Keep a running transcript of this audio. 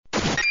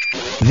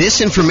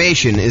This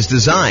information is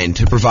designed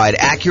to provide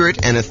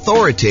accurate and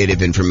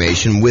authoritative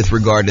information with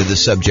regard to the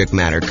subject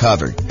matter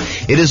covered.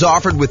 It is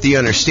offered with the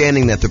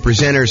understanding that the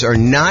presenters are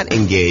not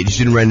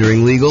engaged in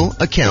rendering legal,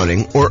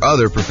 accounting, or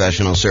other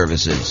professional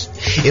services.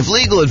 If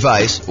legal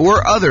advice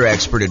or other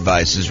expert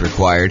advice is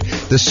required,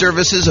 the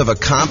services of a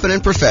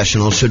competent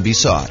professional should be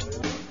sought.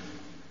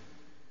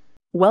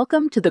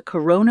 Welcome to the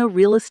Corona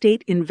Real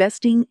Estate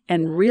Investing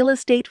and Real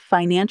Estate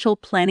Financial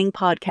Planning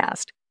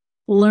Podcast.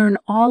 Learn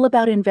all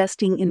about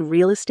investing in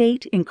real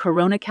estate in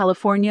Corona,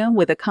 California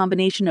with a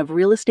combination of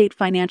real estate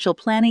financial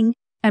planning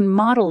and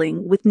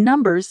modeling with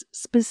numbers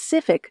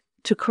specific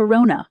to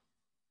Corona.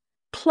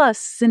 Plus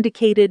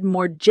syndicated,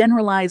 more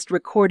generalized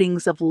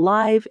recordings of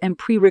live and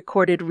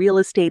pre-recorded real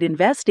estate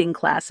investing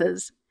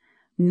classes,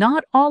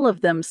 not all of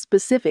them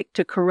specific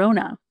to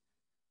Corona.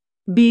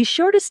 Be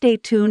sure to stay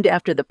tuned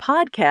after the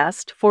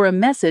podcast for a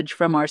message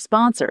from our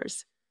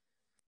sponsors.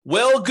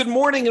 Well, good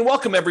morning and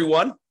welcome,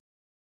 everyone.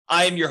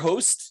 I am your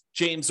host,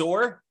 James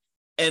Orr,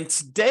 and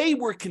today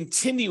we're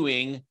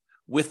continuing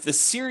with the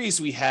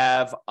series we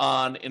have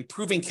on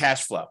improving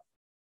cash flow.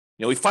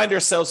 We find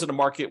ourselves in a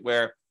market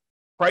where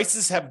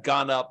prices have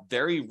gone up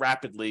very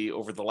rapidly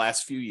over the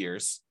last few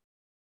years,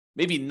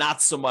 maybe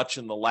not so much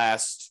in the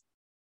last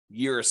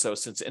year or so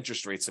since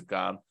interest rates have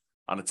gone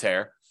on a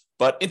tear,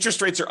 but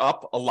interest rates are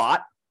up a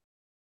lot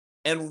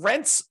and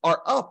rents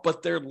are up,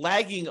 but they're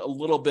lagging a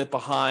little bit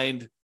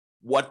behind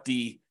what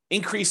the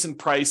increase in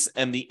price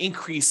and the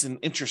increase in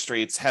interest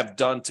rates have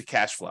done to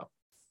cash flow,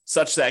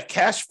 such that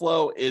cash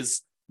flow is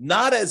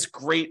not as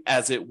great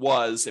as it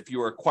was if you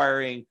were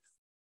acquiring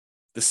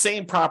the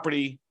same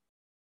property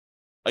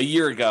a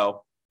year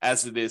ago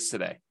as it is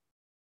today.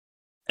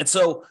 And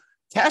so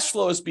cash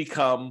flow has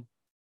become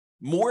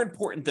more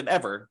important than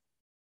ever,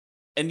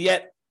 and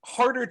yet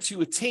harder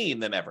to attain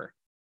than ever.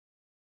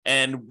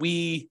 And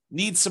we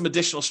need some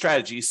additional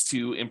strategies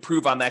to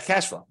improve on that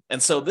cash flow. And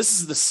so this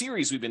is the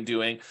series we've been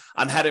doing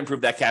on how to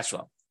improve that cash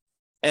flow.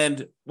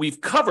 And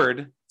we've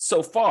covered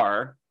so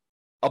far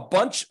a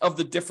bunch of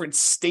the different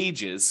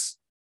stages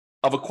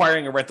of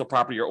acquiring a rental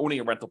property or owning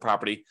a rental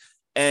property.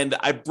 And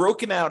I've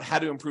broken out how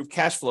to improve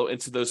cash flow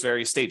into those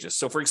various stages.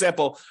 So for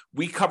example,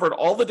 we covered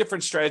all the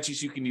different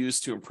strategies you can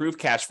use to improve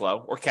cash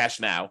flow or cash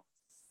now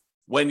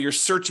when you're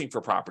searching for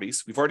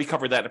properties. We've already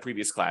covered that in a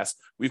previous class.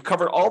 We've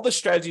covered all the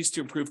strategies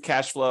to improve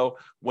cash flow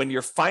when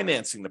you're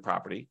financing the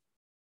property.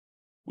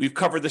 We've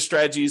covered the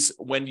strategies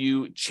when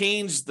you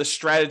change the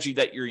strategy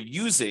that you're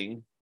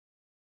using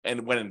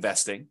and when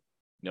investing,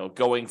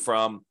 going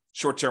from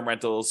short-term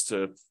rentals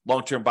to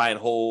long-term buy and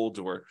hold,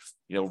 or,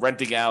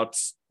 renting out,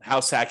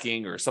 house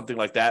hacking or something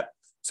like that.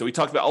 So we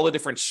talked about all the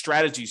different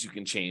strategies you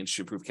can change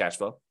to improve cash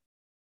flow.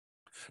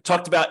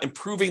 Talked about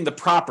improving the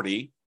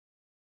property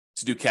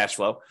to do cash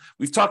flow.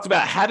 We've talked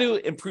about how to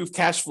improve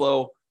cash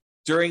flow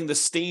during the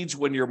stage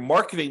when you're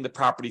marketing the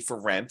property for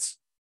rent.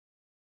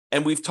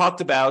 And we've talked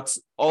about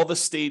all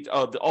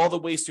the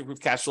ways to improve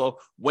cash flow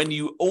when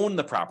you own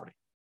the property.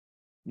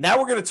 Now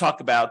we're going to talk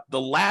about the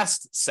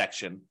last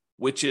section,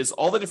 which is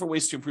all the different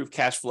ways to improve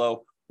cash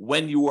flow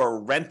when you are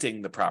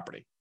renting the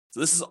property.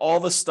 So this is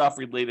all the stuff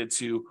related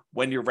to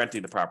when you're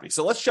renting the property.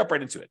 So let's jump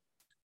right into it.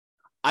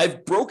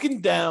 I've broken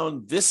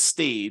down this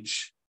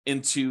stage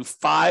into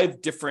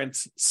 5 different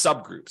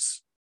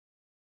subgroups.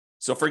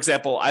 So for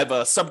example, I have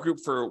a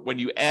subgroup for when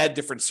you add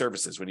different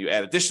services, when you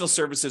add additional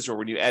services, or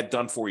when you add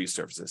done for you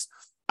services.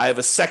 I have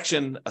a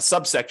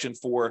subsection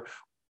for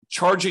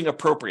charging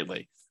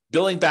appropriately,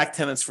 billing back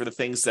tenants for the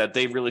things that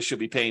they really should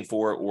be paying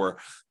for, or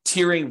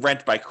tiering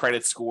rent by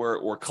credit score,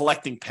 or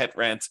collecting pet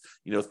rent,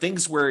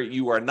 things where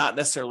you are not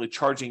necessarily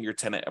charging your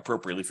tenant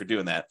appropriately for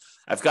doing that.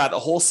 I've got a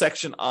whole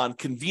section on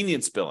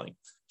convenience billing,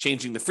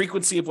 changing the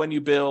frequency of when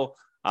you bill,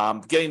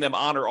 getting them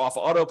on or off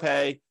auto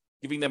pay,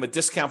 giving them a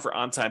discount for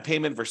on-time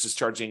payment versus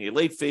charging a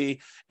late fee,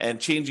 and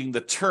changing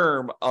the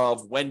term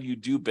of when you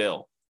do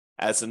bill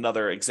as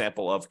another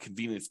example of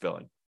convenience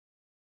billing.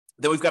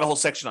 Then we've got a whole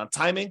section on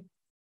timing,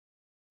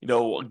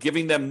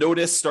 giving them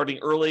notice starting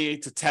early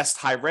to test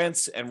high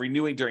rents and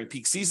renewing during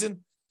peak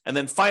season. And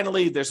then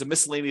finally, there's a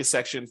miscellaneous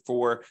section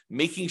for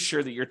making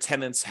sure that your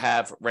tenants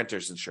have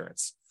renter's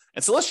insurance.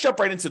 And so let's jump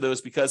right into those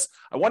because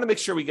I want to make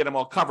sure we get them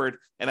all covered,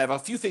 and I have a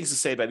few things to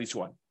say about each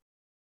one.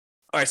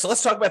 All right, so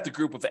let's talk about the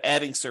group of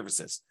adding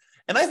services.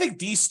 And I think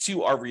these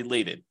two are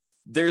related.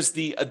 There's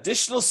the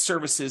additional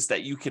services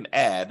that you can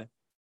add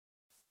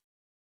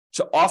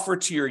to offer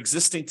to your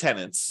existing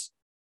tenants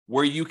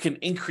where you can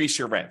increase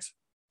your rent.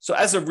 So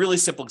as a really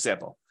simple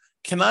example,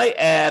 can I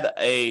add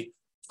a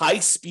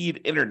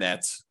high-speed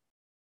internet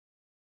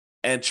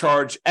and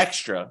charge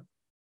extra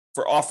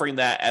for offering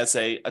that as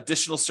an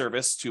additional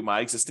service to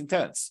my existing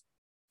tenants?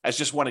 As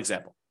just one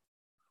example.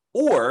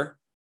 Or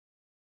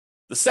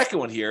the second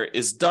one here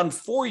is done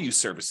for you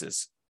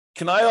services.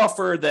 Can I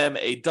offer them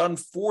a done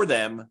for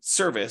them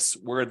service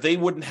where they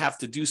wouldn't have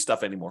to do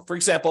stuff anymore? For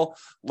example,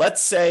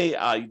 let's say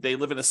they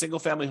live in a single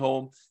family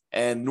home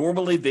and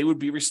normally they would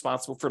be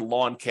responsible for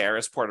lawn care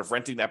as part of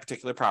renting that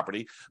particular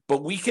property,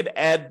 but we could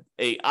add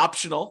a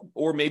optional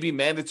or maybe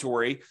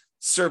mandatory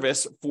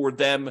service for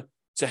them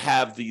to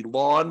have the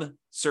lawn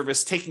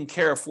service taken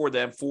care of for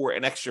them for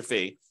an extra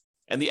fee.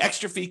 And the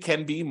extra fee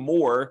can be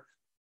more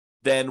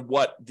than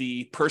what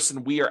the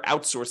person we are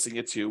outsourcing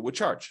it to would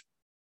charge.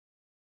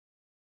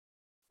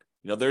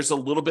 There's a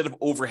little bit of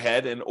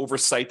overhead and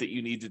oversight that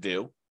you need to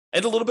do,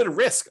 and a little bit of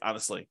risk,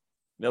 honestly,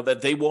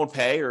 that they won't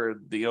pay, or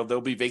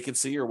there'll be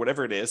vacancy or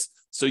whatever it is.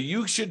 So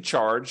you should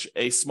charge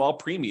a small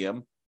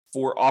premium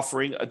for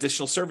offering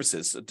additional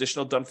services,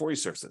 additional done-for-you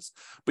services.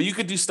 But you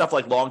could do stuff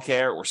like lawn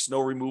care or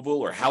snow removal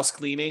or house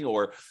cleaning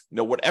or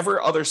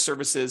whatever other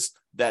services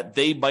that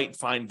they might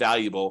find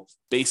valuable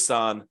based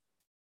on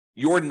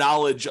your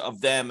knowledge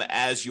of them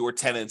as your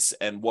tenants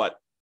and what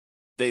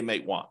they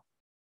might want.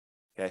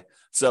 Okay,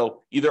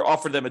 so either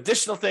offer them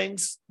additional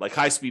things like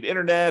high-speed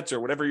internet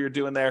or whatever you're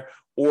doing there,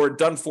 or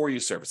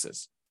done-for-you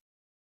services.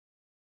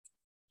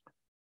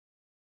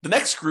 The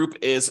next group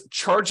is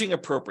charging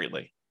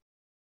appropriately.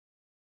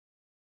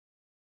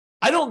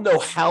 I don't know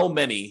how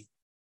many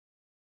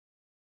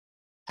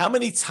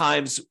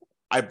times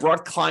I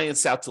brought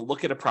clients out to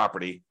look at a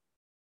property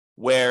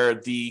where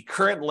the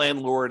current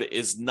landlord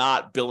is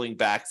not billing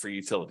back for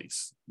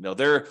utilities.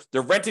 They're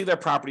renting their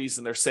properties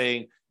and they're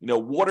saying,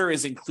 water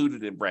is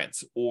included in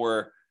rent,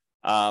 or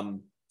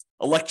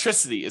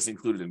electricity is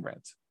included in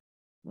rent,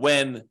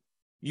 when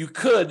you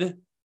could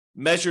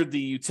measure the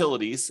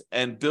utilities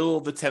and bill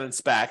the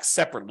tenants back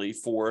separately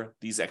for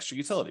these extra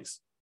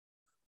utilities.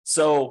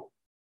 So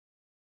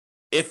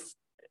if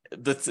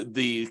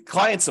the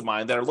clients of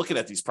mine that are looking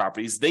at these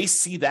properties, they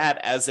see that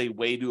as a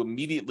way to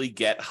immediately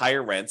get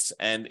higher rents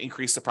and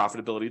increase the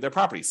profitability of their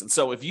properties. And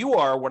so if you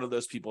are one of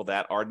those people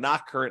that are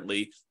not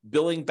currently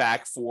billing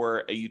back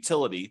for a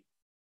utility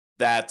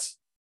that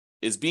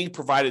is being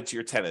provided to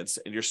your tenants,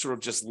 and you're sort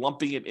of just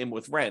lumping it in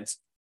with rent,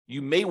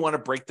 you may want to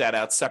break that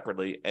out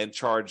separately and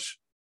charge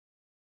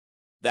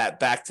that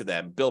back to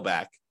them, bill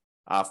back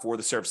for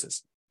the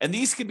services. And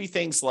these can be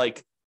things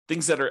like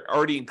things that are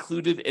already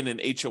included in an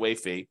HOA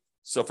fee.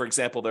 So, for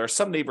example, there are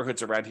some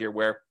neighborhoods around here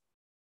where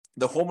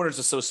the homeowners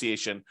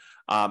association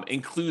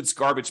includes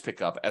garbage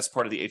pickup as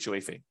part of the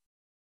HOA fee.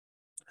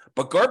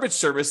 But garbage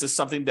service is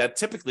something that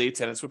typically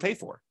tenants would pay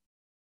for.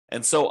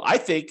 And so I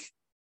think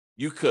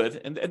you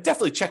could, and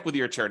definitely check with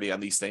your attorney on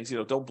these things,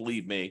 don't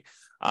believe me,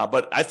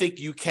 but I think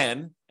you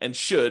can and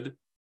should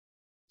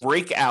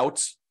break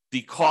out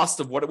the cost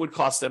of what it would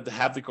cost them to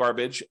have the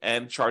garbage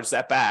and charge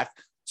that back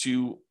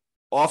to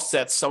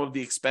offset some of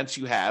the expense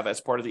you have as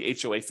part of the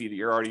HOA fee that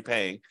you're already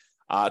paying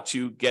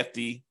to get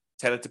the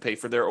tenant to pay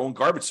for their own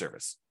garbage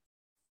service.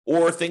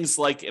 Or things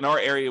like in our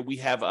area, we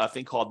have a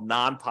thing called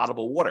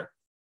non-potable water,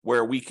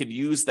 where we can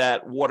use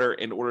that water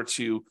in order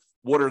to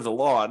water the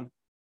lawn.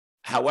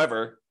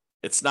 However,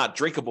 it's not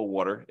drinkable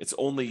water. It's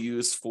only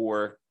used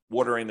for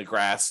watering the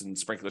grass and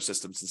sprinkler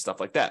systems and stuff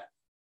like that.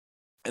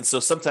 And so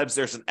sometimes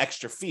there's an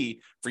extra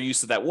fee for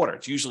use of that water.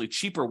 It's usually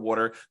cheaper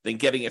water than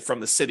getting it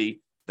from the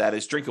city that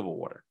is drinkable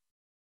water.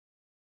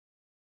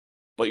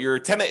 But your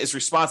tenant is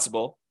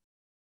responsible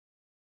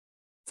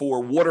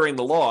for watering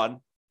the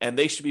lawn, and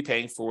they should be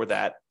paying for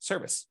that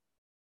service.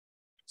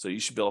 So you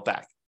should bill it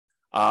back.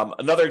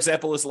 Another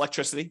example is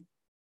electricity.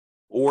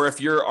 Or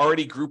if you're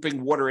already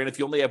grouping water in, if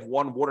you only have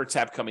one water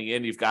tap coming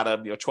in, you've got a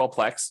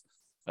 12-plex.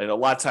 A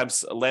lot of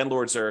times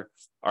landlords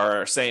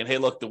are saying, hey,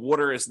 look, the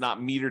water is not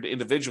metered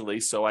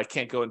individually, so I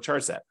can't go and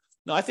charge that.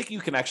 No, I think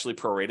you can actually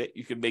prorate it.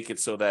 You can make it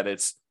so that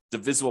it's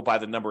divisible by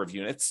the number of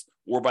units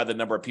or by the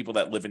number of people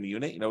that live in the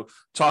unit.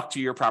 Talk to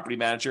your property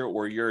manager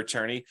or your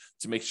attorney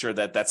to make sure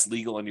that that's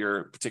legal in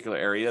your particular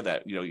area,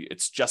 that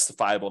it's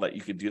justifiable that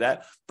you can do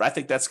that. But I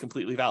think that's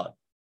completely valid.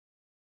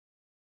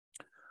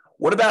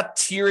 What about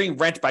tiering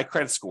rent by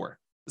credit score?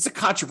 It's a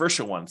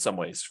controversial one in some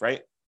ways,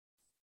 right?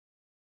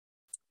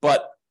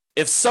 But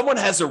if someone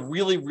has a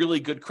really, really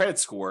good credit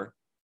score,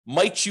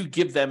 might you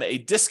give them a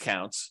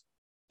discount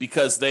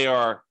because they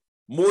are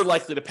more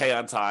likely to pay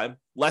on time,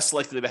 less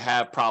likely to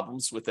have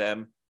problems with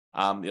them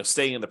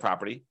staying in the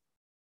property?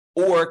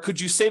 Or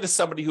could you say to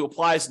somebody who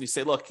applies and you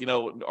say, look,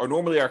 or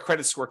normally our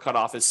credit score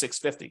cutoff is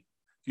 650. If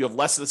you have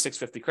less than a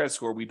 650 credit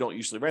score, we don't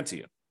usually rent to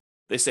you.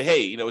 They say,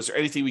 hey, is there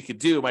anything we could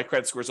do? My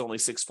credit score is only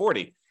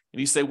 640. And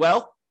you say,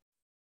 well,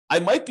 I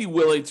might be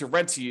willing to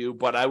rent to you,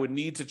 but I would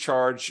need to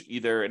charge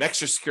either an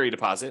extra security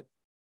deposit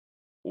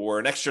or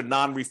an extra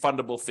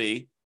non-refundable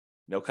fee,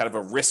 kind of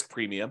a risk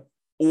premium,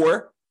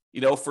 or,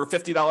 for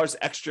 $50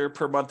 extra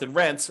per month in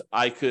rent,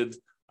 I could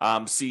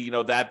see,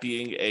 that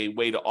being a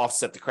way to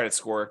offset the credit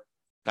score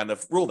kind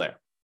of rule there.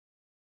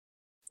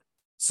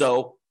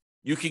 So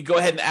you can go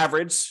ahead and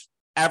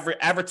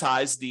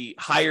advertise the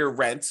higher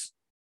rent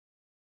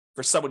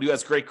for someone who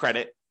has great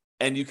credit,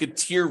 and you could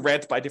tier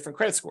rent by different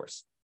credit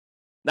scores.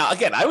 Now,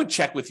 again, I would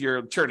check with your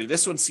attorney.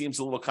 This one seems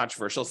a little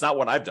controversial. It's not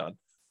what I've done.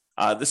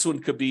 This one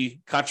could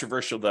be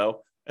controversial,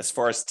 though, as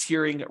far as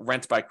tiering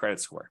rent by credit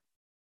score.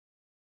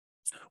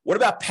 What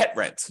about pet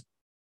rent?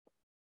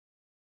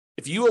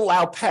 If you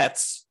allow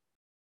pets,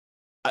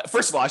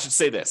 first of all, I should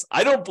say this.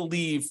 I don't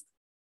believe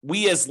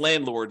we as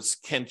landlords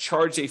can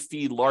charge a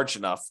fee large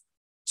enough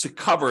to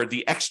cover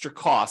the extra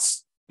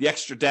costs, the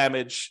extra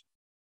damage,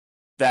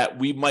 that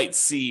we might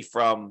see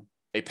from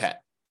a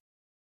pet.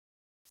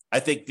 I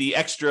think the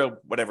extra,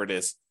 whatever it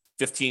is,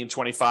 $15,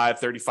 $25,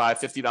 $35,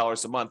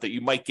 $50 a month that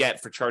you might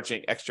get for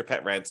charging extra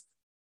pet rent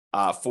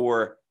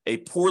for a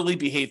poorly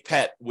behaved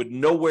pet would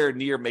nowhere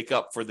near make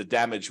up for the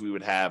damage we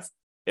would have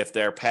if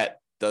their pet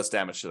does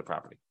damage to the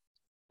property.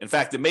 In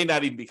fact, it may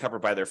not even be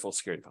covered by their full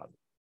security deposit.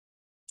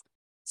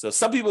 So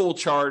some people will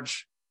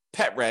charge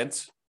pet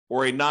rent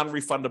or a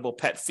non-refundable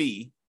pet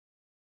fee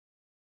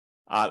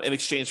in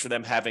exchange for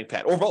them having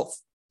pet, or both,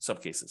 in some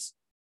cases.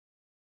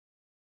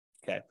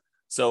 Okay,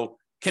 so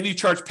can you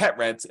charge pet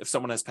rent if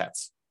someone has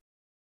pets?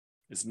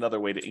 Is another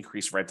way to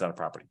increase rent on a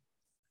property.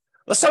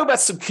 Let's talk about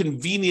some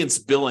convenience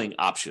billing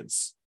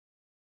options.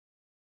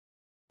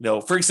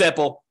 For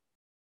example,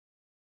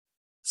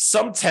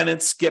 some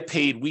tenants get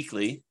paid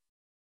weekly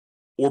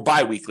or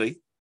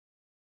biweekly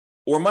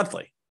or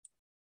monthly.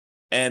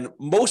 And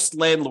most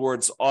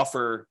landlords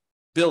offer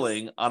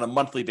billing on a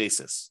monthly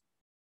basis.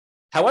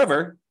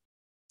 However,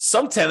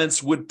 some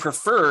tenants would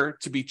prefer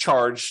to be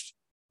charged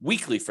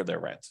weekly for their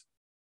rent.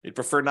 They'd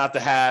prefer not to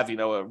have,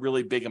 a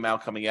really big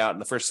amount coming out in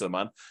the first of the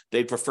month.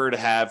 They'd prefer to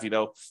have,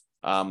 a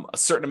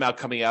certain amount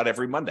coming out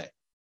every Monday.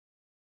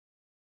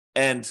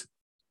 And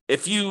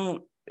if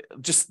you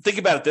just think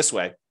about it this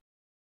way,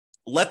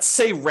 let's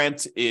say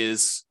rent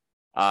is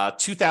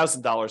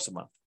 $2,000 a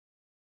month.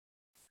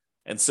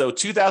 And so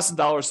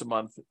 $2,000 a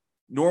month,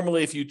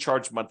 normally if you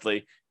charge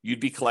monthly, you'd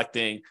be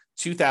collecting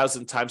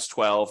 $2,000 times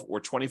 12 or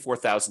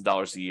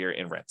 $24,000 a year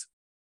in rent.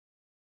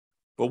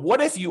 But what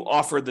if you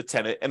offer the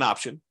tenant an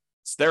option?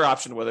 It's their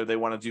option whether they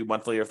want to do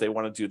monthly or if they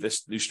want to do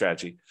this new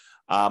strategy.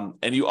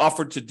 And you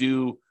offered to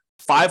do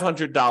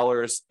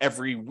 $500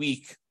 every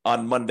week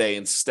on Monday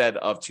instead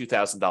of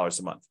 $2,000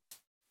 a month.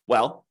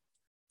 Well,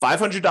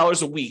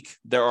 $500 a week,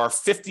 there are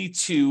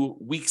 52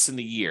 weeks in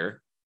the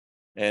year.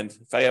 And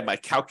if I have my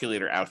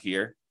calculator out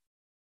here,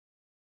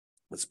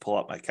 let's pull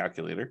up my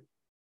calculator.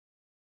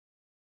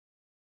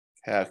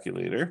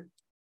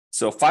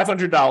 So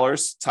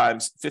 $500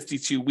 times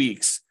 52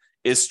 weeks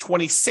is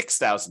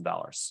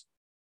 $26,000.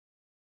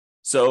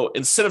 So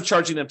instead of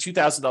charging them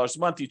 $2,000 a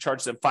month, you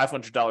charge them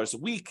 $500 a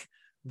week.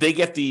 They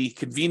get the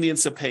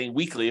convenience of paying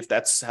weekly if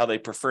that's how they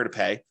prefer to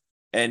pay.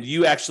 And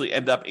you actually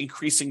end up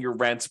increasing your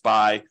rent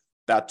by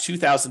about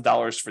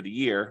 $2,000 for the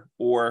year,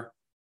 or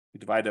you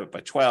divide it by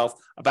 12,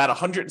 about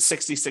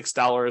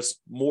 $166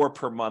 more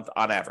per month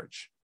on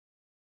average.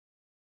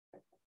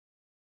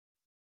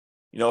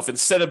 If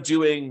instead of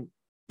doing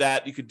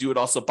that, you could do it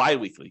also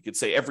bi-weekly. You could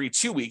say every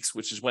 2 weeks,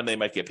 which is when they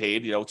might get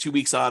paid, 2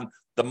 weeks on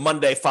the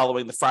Monday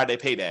following the Friday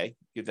payday,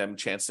 give them a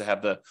chance to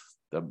have the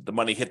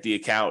money hit the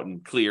account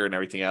and clear and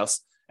everything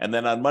else. And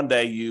then on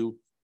Monday, you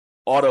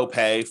auto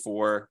pay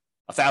for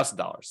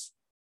 $1,000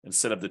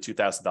 instead of the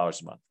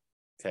 $2,000 a month.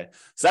 Okay,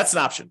 so that's an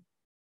option.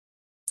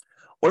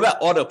 What about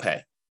auto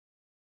pay?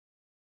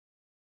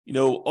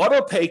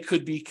 Auto pay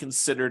could be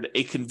considered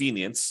a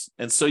convenience.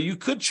 And so you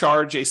could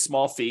charge a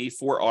small fee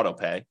for auto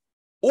pay.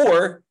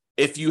 Or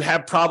if you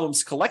have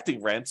problems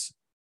collecting rent,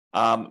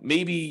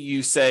 maybe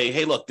you say,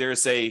 hey, look,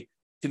 there's a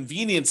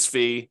convenience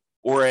fee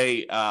or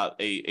a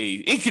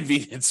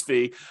inconvenience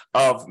fee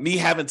of me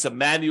having to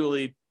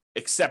manually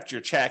accept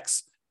your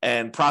checks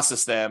and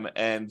process them.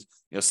 And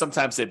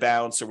sometimes they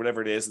bounce or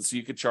whatever it is. And so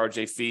you could charge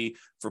a fee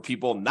for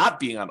people not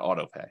being on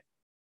auto pay.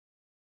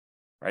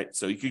 Right.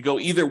 So you could go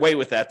either way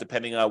with that,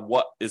 depending on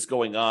what is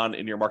going on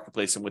in your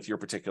marketplace and with your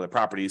particular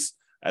properties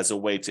as a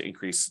way to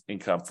increase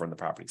income from the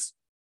properties.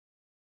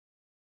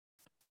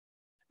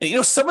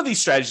 And, some of these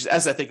strategies,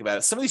 as I think about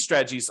it, some of these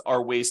strategies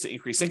are ways to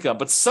increase income,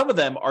 but some of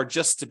them are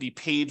just to be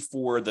paid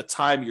for the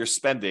time you're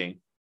spending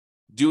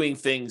doing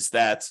things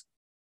that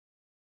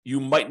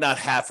you might not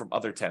have from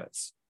other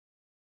tenants.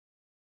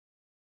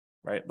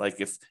 Right, like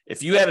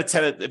if you had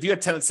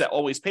tenants that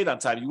always paid on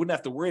time, you wouldn't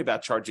have to worry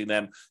about charging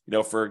them,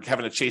 for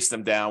having to chase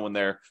them down when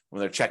their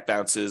check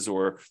bounces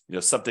or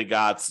they're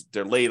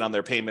late on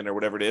their payment or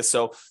whatever it is.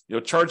 So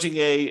charging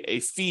a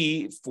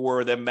fee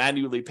for them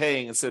manually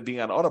paying instead of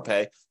being on auto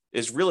pay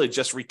is really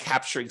just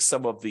recapturing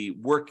some of the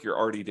work you're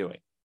already doing.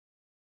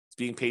 It's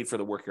being paid for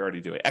the work you're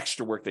already doing,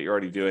 extra work that you're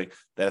already doing.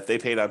 That if they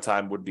paid on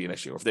time wouldn't be an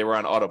issue. If they were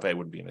on auto pay,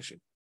 wouldn't be an issue.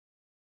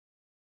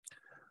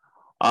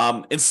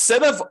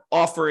 Instead of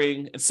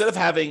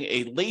having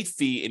a late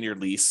fee in your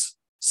lease,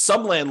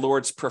 some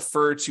landlords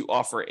prefer to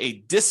offer a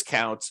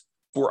discount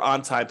for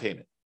on-time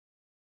payment.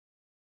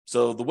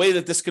 So the way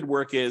that this could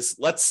work is,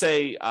 let's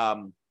say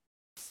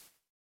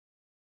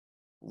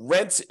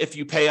rent, if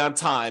you pay on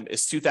time,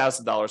 is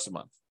 $2,000 a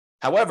month.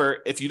 However,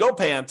 if you don't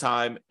pay on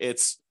time,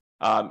 it's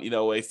a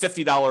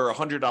 $50 or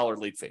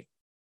 $100 late fee.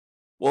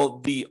 Well,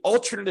 the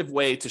alternative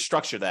way to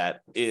structure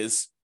that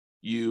is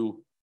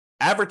you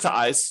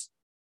advertise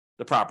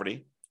the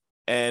property,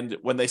 and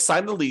when they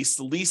sign the lease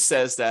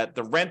says that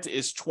the rent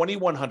is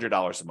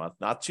 $2,100 a month,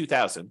 not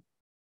 $2,000,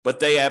 but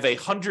they have a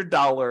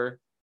 $100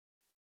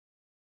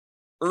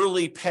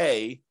 early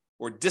pay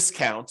or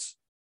discount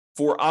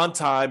for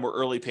on-time or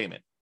early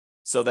payment.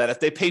 So that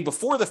if they pay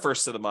before the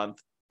first of the month,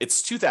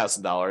 it's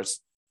 $2,000.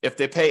 If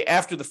they pay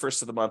after the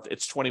first of the month,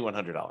 it's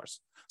 $2,100.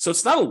 So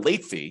it's not a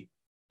late fee.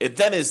 It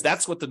then is,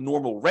 that's what the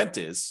normal rent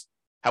is.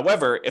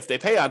 However, if they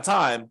pay on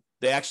time,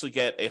 they actually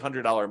get a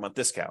 $100 a month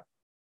discount.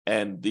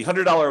 And the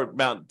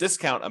 $100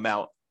 discount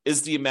amount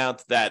is the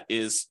amount that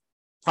is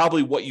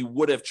probably what you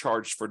would have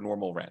charged for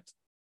normal rent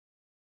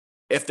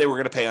if they were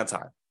going to pay on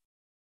time.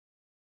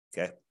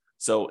 Okay.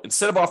 So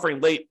instead of offering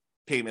late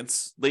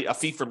payments, a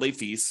fee for late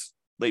fees,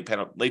 late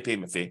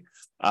payment fee,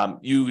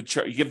 you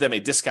give them a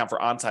discount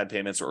for on-time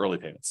payments or early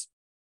payments.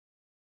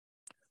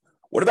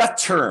 What about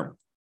term?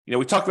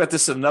 We talked about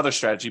this in another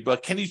strategy,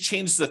 but can you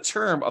change the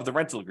term of the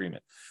rental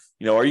agreement?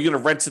 Are you going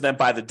to rent to them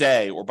by the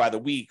day or by the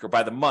week or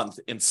by the month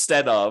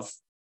instead of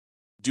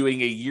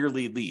doing a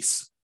yearly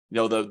lease?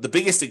 The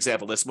biggest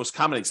example, this most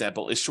common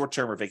example, is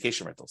short-term or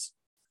vacation rentals.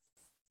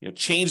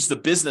 Change the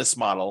business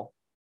model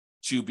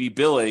to be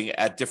billing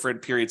at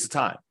different periods of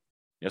time.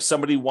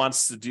 Somebody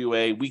wants to do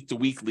a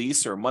week-to-week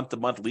lease or a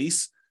month-to-month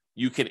lease,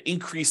 you can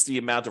increase the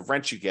amount of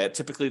rent you get.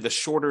 Typically, the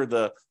shorter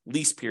the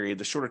lease period,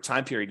 the shorter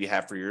time period you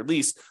have for your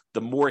lease, the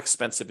more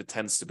expensive it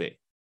tends to be.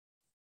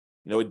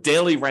 A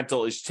daily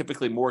rental is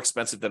typically more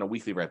expensive than a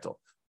weekly rental.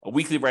 A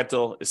weekly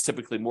rental is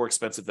typically more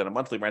expensive than a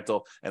monthly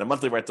rental, and a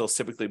monthly rental is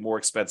typically more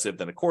expensive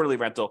than a quarterly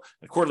rental.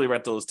 A quarterly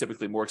rental is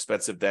typically more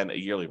expensive than a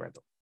yearly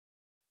rental.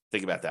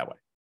 Think about it that way.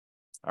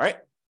 All right.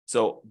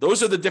 So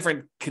those are the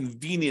different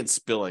convenience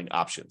billing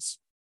options.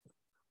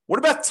 What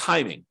about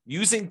timing?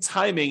 Using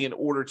timing in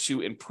order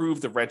to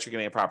improve the rent you're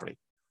getting on property.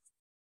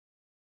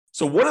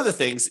 So one of the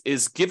things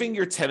is giving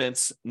your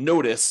tenants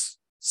notice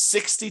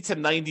 60 to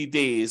 90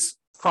 days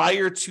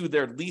prior to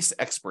their lease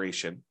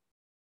expiration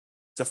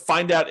to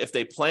find out if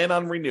they plan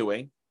on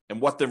renewing and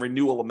what the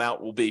renewal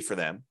amount will be for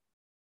them.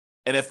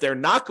 And if they're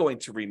not going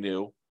to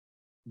renew,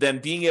 then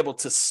being able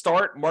to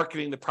start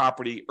marketing the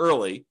property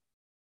early,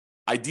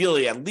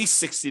 ideally at least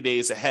 60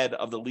 days ahead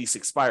of the lease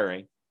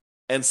expiring,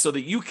 and so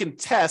that you can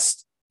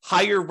test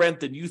higher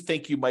rent than you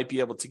think you might be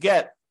able to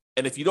get.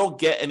 And if you don't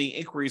get any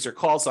inquiries or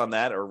calls on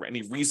that, or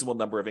any reasonable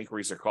number of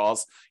inquiries or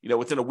calls,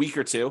 within a week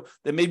or two,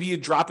 then maybe you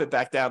drop it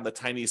back down the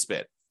tiniest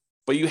bit.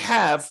 But you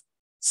have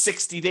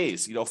 60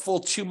 days, full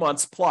 2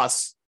 months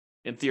plus,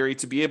 in theory,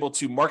 to be able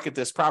to market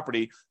this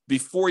property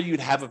before you'd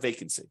have a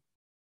vacancy.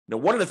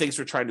 One of the things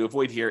we're trying to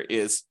avoid here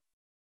is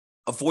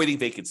avoiding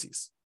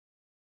vacancies.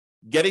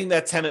 Getting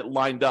that tenant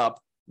lined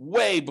up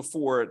way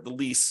before the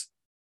lease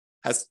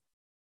has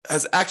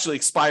actually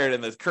expired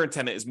and the current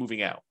tenant is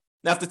moving out.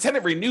 Now, if the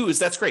tenant renews,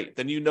 that's great.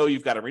 Then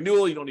you've got a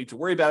renewal. You don't need to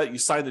worry about it. You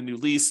sign the new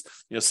lease,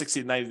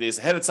 60 to 90 days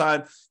ahead of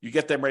time. You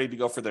get them ready to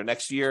go for their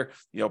next year.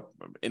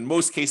 In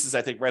most cases,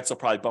 I think rents will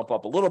probably bump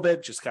up a little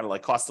bit, just kind of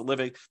like cost of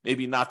living,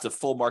 maybe not to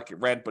full market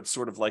rent, but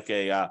sort of like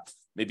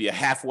maybe a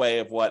halfway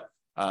of what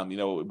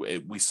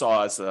we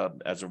saw as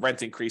a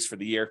rent increase for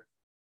the year.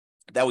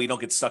 That way you don't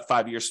get stuck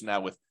 5 years from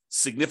now with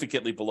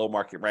significantly below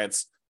market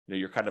rents.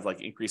 You're kind of like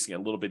increasing a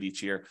little bit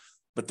each year.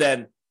 But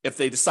then if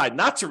they decide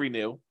not to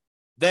renew,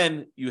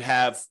 then you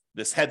have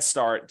this head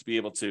start to be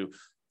able to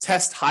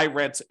test high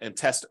rent and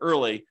test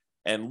early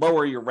and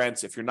lower your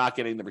rents if you're not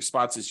getting the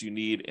responses you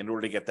need in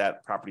order to get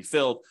that property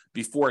filled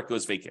before it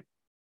goes vacant.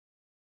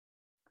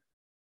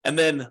 And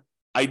then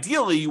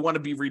ideally, you want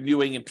to be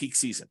renewing in peak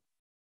season.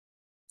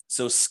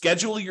 So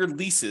schedule your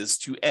leases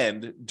to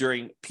end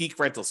during peak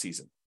rental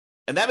season.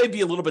 And that may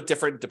be a little bit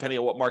different depending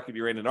on what market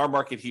you're in. In our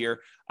market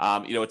here,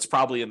 it's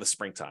probably in the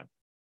springtime,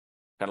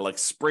 kind of like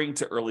spring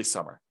to early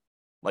summer,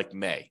 like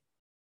May.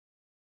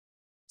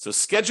 So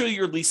schedule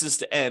your leases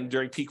to end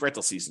during peak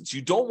rental seasons.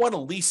 You don't want a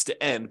lease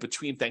to end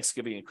between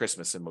Thanksgiving and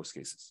Christmas in most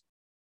cases.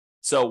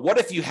 So what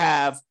if you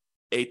have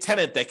a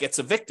tenant that gets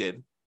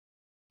evicted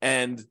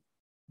and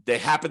they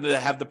happen to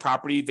have the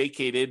property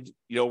vacated,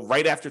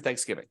 right after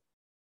Thanksgiving?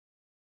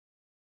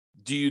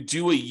 Do you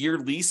do a year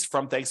lease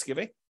from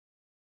Thanksgiving?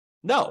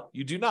 No,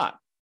 you do not.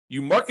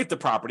 You market the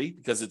property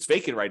because it's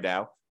vacant right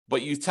now,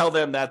 but you tell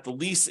them that the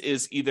lease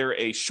is either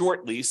a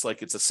short lease,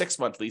 like it's a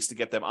 6-month lease to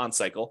get them on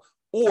cycle,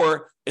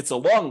 or it's a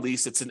long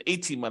lease, it's an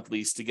 18-month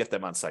lease to get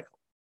them on cycle.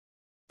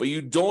 But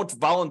you don't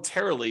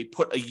voluntarily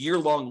put a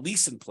year-long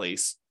lease in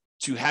place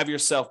to have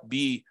yourself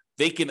be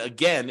vacant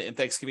again in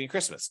Thanksgiving and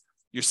Christmas.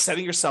 You're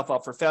setting yourself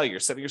up for failure,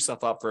 setting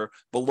yourself up for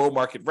below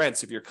market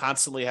rents if you're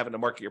constantly having to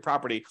market your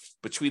property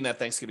between that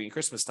Thanksgiving and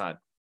Christmas time.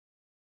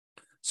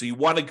 So you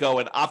want to go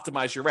and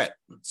optimize your rent.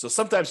 So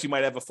sometimes you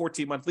might have a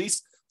 14-month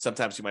lease.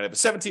 Sometimes you might have a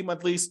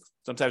 17-month lease.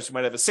 Sometimes you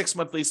might have a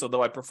 6-month lease,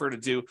 although I prefer to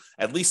do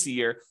at least a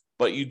year.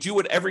 But you do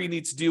whatever you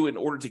need to do in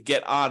order to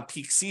get on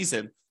peak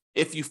season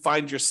if you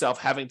find yourself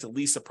having to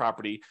lease a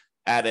property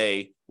at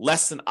a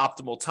less than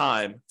optimal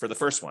time for the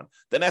first one.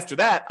 Then after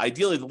that,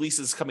 ideally the lease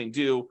is coming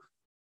due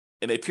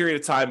in a period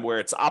of time where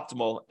it's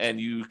optimal and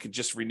you can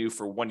just renew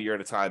for 1 year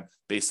at a time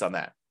based on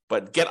that.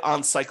 But get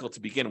on cycle to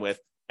begin with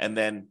and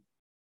then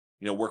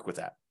work with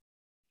that.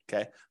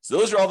 Okay. So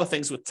those are all the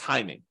things with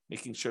timing,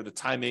 making sure the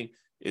timing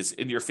is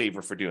in your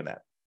favor for doing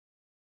that.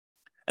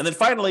 And then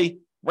finally,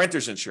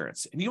 renter's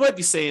insurance. And you might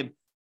be saying,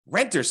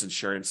 renter's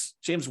insurance,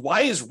 James,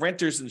 why is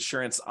renter's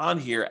insurance on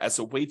here as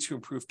a way to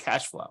improve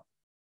cash flow?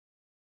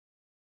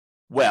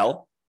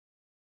 Well,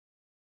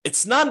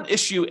 It's not an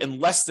issue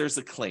unless there's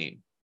a claim,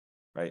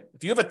 right?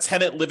 If you have a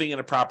tenant living in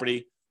a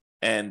property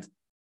and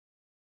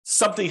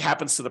something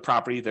happens to the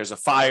property, there's a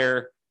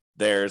fire,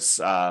 there's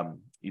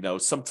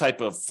some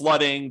type of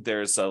flooding,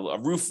 there's a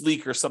roof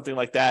leak or something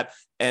like that,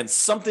 and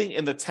something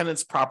in the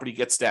tenant's property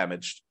gets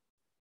damaged,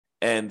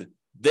 and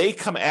they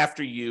come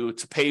after you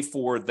to pay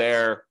for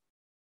their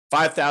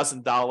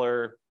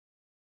 $5,000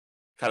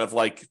 kind of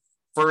like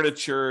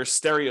furniture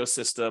stereo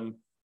system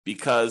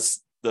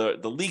because the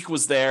leak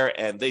was there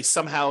and they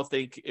somehow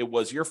think it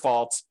was your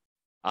fault.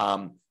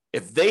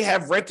 If they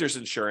have renter's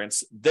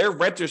insurance, their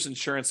renter's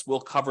insurance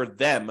will cover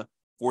them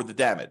for the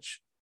damage.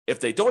 If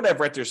they don't have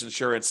renter's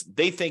insurance,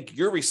 they think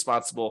you're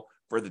responsible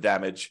for the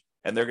damage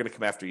and they're going to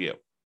come after you.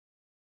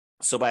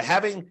 So by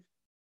having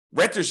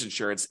renter's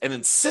insurance and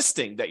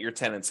insisting that your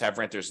tenants have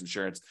renter's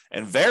insurance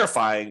and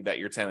verifying that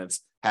your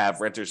tenants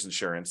have renter's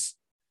insurance,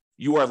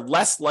 you are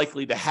less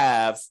likely to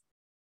have,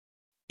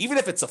 even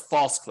if it's a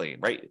false claim,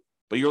 right?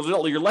 But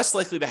you're less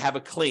likely to have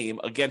a claim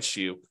against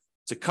you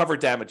to cover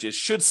damages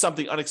should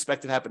something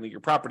unexpected happen to your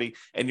property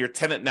and your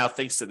tenant now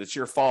thinks that it's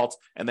your fault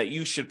and that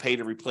you should pay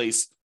to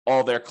replace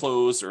all their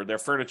clothes or their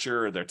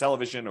furniture or their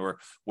television or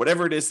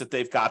whatever it is that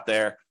they've got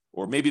there.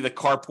 Or maybe the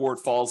carport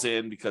falls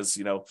in because,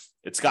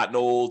 it's gotten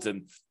old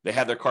and they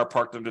had their car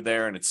parked under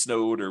there and it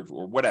snowed or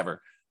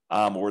whatever,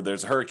 or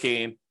there's a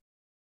hurricane.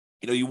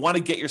 You want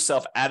to get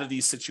yourself out of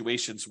these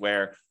situations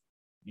where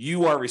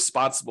you are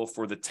responsible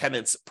for the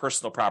tenant's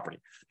personal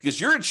property because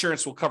your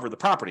insurance will cover the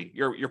property,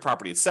 your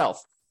property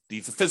itself,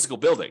 the physical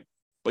building.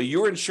 But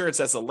your insurance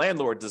as a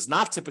landlord does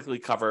not typically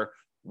cover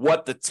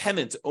what the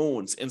tenant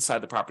owns inside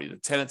the property, the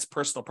tenant's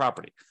personal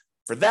property.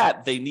 For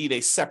that, they need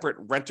a separate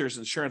renter's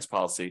insurance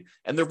policy,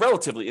 and they're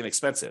relatively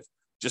inexpensive.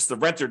 Just the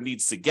renter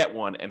needs to get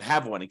one and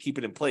have one and keep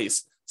it in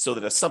place so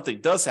that if something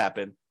does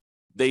happen,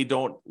 they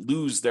don't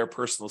lose their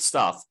personal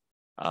stuff.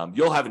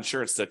 You'll have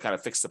insurance to kind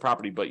of fix the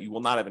property, but you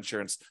will not have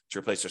insurance to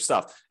replace your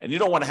stuff. And you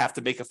don't want to have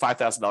to make a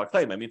 $5,000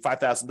 claim. I mean,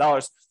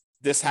 $5,000,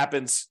 this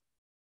happens,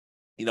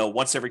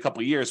 once every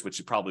couple of years, which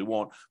you probably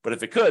won't. But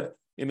if it could,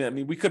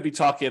 we could be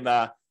talking,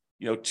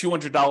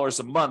 $200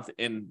 a month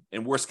in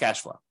worst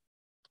cash flow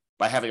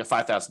by having a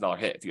 $5,000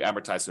 hit if you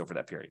amortize it over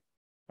that period.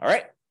 All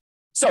right.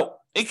 So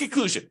in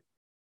conclusion,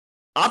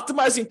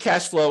 optimizing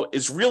cash flow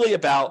is really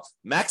about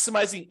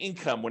maximizing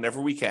income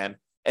whenever we can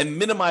and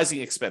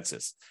minimizing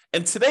expenses.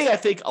 And today, I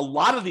think a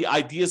lot of the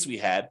ideas we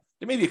had,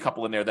 there may be a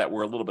couple in there that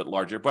were a little bit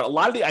larger, but a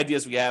lot of the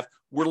ideas we have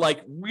were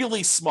like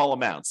really small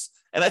amounts.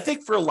 And I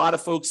think for a lot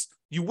of folks,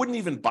 you wouldn't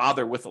even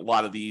bother with a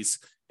lot of these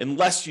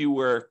unless you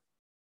were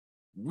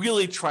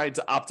really trying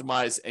to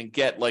optimize and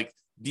get like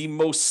the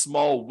most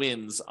small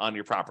wins on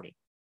your property.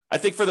 I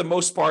think for the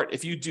most part,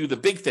 if you do the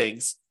big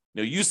things,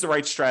 use the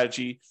right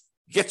strategy,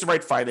 get the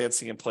right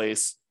financing in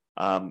place,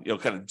 kind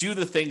of do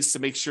the things to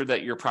make sure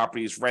that your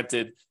property is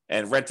rented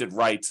and rented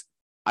right.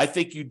 I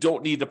think you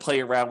don't need to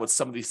play around with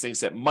some of these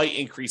things that might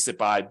increase it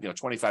by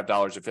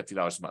 $25 or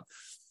 $50 a month.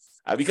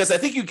 Because I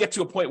think you get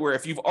to a point where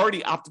if you've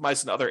already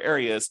optimized in other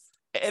areas,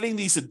 adding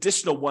these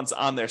additional ones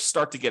on there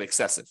start to get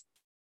excessive.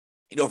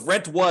 If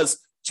rent was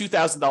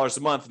 $2,000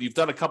 a month, and you've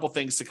done a couple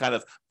things to kind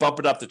of bump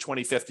it up to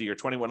 $2,050 or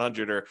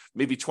 $2,100 or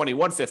maybe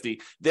 $2,150,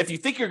 then if you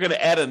think you're going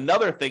to add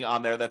another thing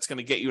on there that's going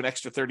to get you an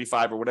extra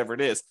 $35 or whatever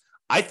it is,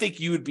 I think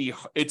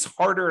it's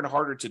harder and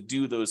harder to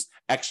do those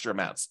extra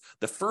amounts.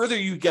 The further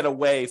you get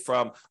away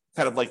from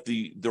kind of like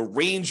the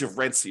range of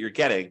rents that you're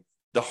getting,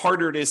 the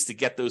harder it is to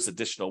get those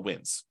additional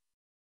wins,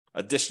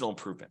 additional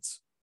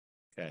improvements.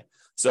 Okay.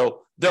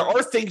 So there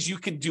are things you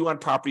can do on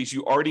properties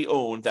you already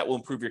own that will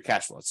improve your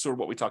cash flow. That's sort of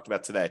what we talked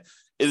about today.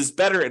 It is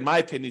better, in my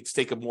opinion, to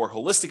take a more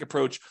holistic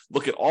approach,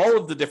 look at all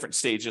of the different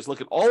stages, look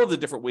at all of the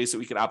different ways that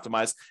we can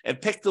optimize, and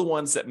pick the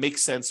ones that make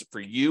sense for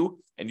you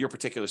and your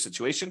particular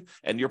situation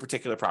and your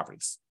particular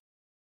properties.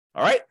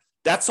 All right.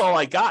 That's all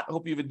I got. I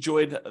hope you've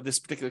enjoyed this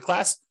particular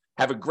class.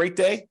 Have a great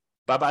day.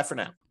 Bye-bye for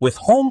now. With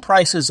home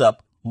prices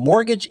up,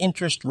 mortgage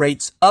interest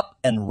rates up,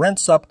 and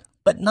rents up,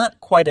 but not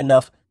quite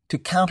enough to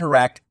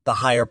counteract the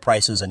higher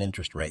prices and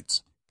interest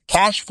rates.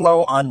 Cash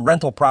flow on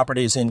rental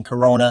properties in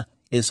Corona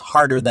is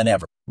harder than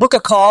ever. Book a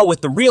call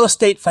with the Real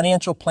Estate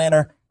Financial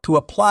Planner to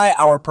apply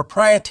our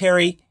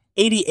proprietary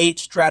 88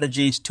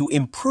 strategies to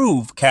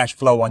improve cash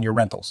flow on your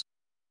rentals.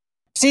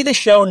 See the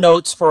show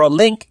notes for a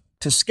link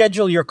to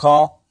schedule your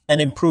call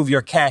and improve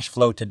your cash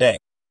flow today.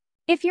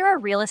 If you're a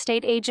real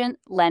estate agent,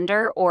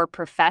 lender, or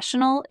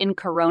professional in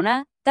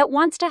Corona that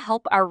wants to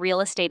help our real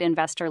estate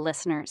investor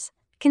listeners,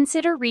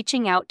 consider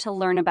reaching out to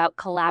learn about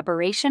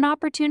collaboration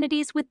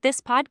opportunities with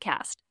this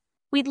podcast.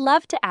 We'd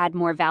love to add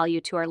more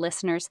value to our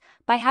listeners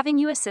by having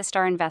you assist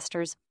our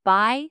investors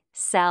buy,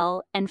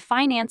 sell, and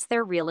finance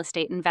their real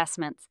estate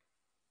investments.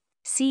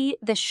 See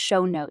the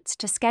show notes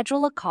to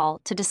schedule a call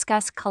to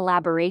discuss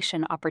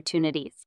collaboration opportunities.